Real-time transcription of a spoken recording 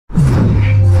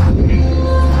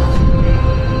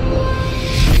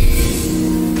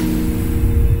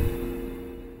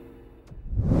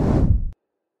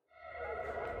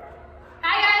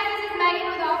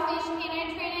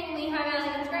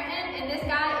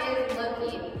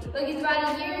Loki's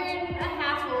about 1.5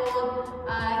 years old.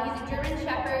 He's a German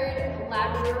Shepherd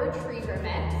Labrador Retriever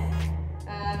mix,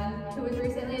 who was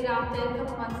recently adopted a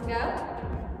couple months ago.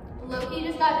 Loki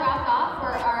just got dropped off for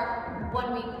our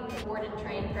 1-week board and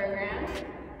train program.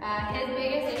 His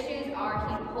biggest issues are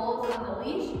he pulls on the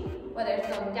leash, whether it's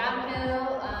going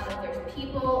downhill, if there's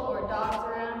people or dogs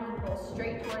around, he pulls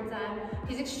straight towards them.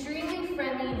 He's extremely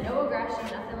friendly, no aggression,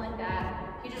 nothing like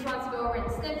that. He just wants to go over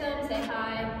and sniff them, say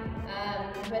hi,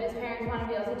 but his parents want to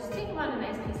be able to just take him on a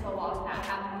nice peaceful walk, not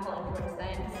have him pulling towards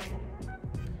things.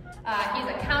 He's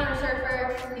a counter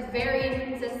surfer. He's very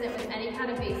inconsistent with any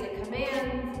kind of basic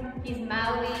commands. He's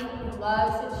mouthy. He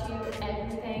loves to chew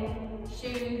everything,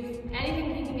 shoes,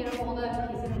 anything he can get a hold of,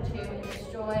 he's going to chew and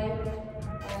destroy.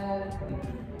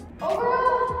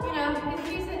 Overall, you know,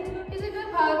 he's a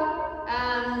good pug.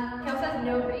 Kelsy has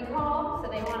no recall, so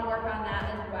they want to work on that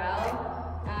as well.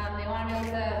 They want to be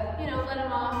able to, you know, let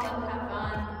him off, let him have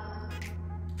fun.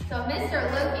 So Mr.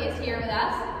 Loki is here with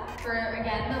us for,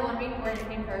 again, the 1-week board and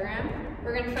train program.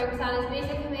 We're going to focus on his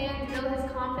basic commands, build his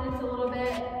confidence a little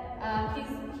bit.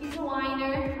 He's a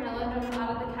whiner. When I let him out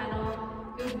of the kennel,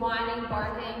 he was whining,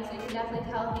 barking, so you can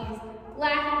definitely tell he's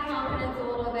lacking confidence a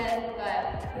little bit,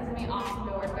 but he's going to be awesome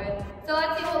to work with. So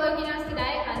let's see what Loki knows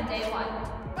today on day 1.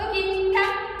 Loki,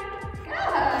 come! Good!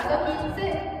 Loki,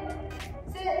 sit!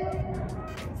 Sit!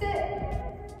 Sit!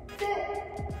 Sit!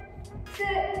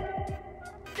 Sit!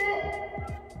 Sit!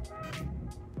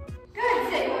 Good!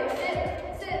 Sit! Sit!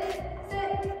 Sit!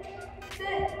 Sit!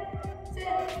 Sit!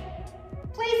 Sit!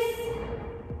 Please!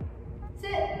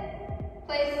 Sit!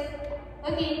 Place!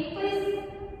 Loki, please!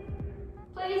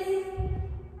 Please!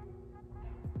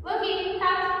 Loki,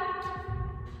 come!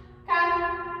 Come!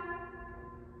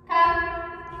 Come!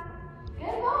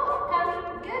 Good boy! Come!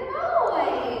 Good boy!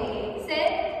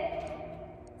 Sit!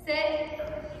 Sit!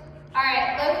 Alright,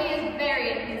 Loki is very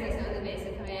inconsistent with the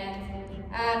basic commands.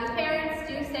 His parents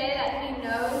do say that he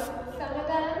knows some of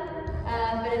them,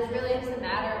 but it's really just a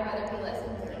matter of whether he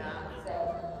listens or not. So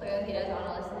clearly he doesn't want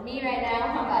to listen to me right now.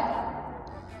 How about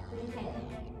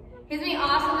he's gonna be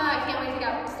awesome though. I can't wait to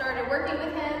get started working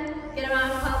with him, get him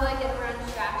out in public, get him around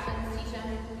distractions, teach him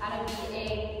how to be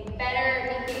a better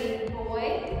behaved boy.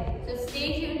 So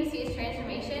stay tuned to see his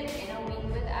transformation in a week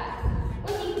with us.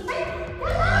 Loki,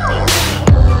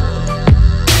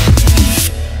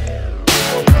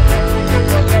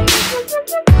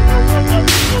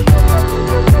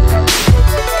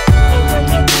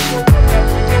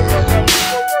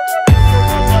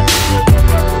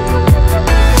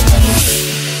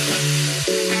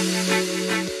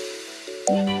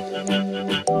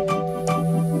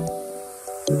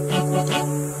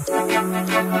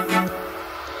 come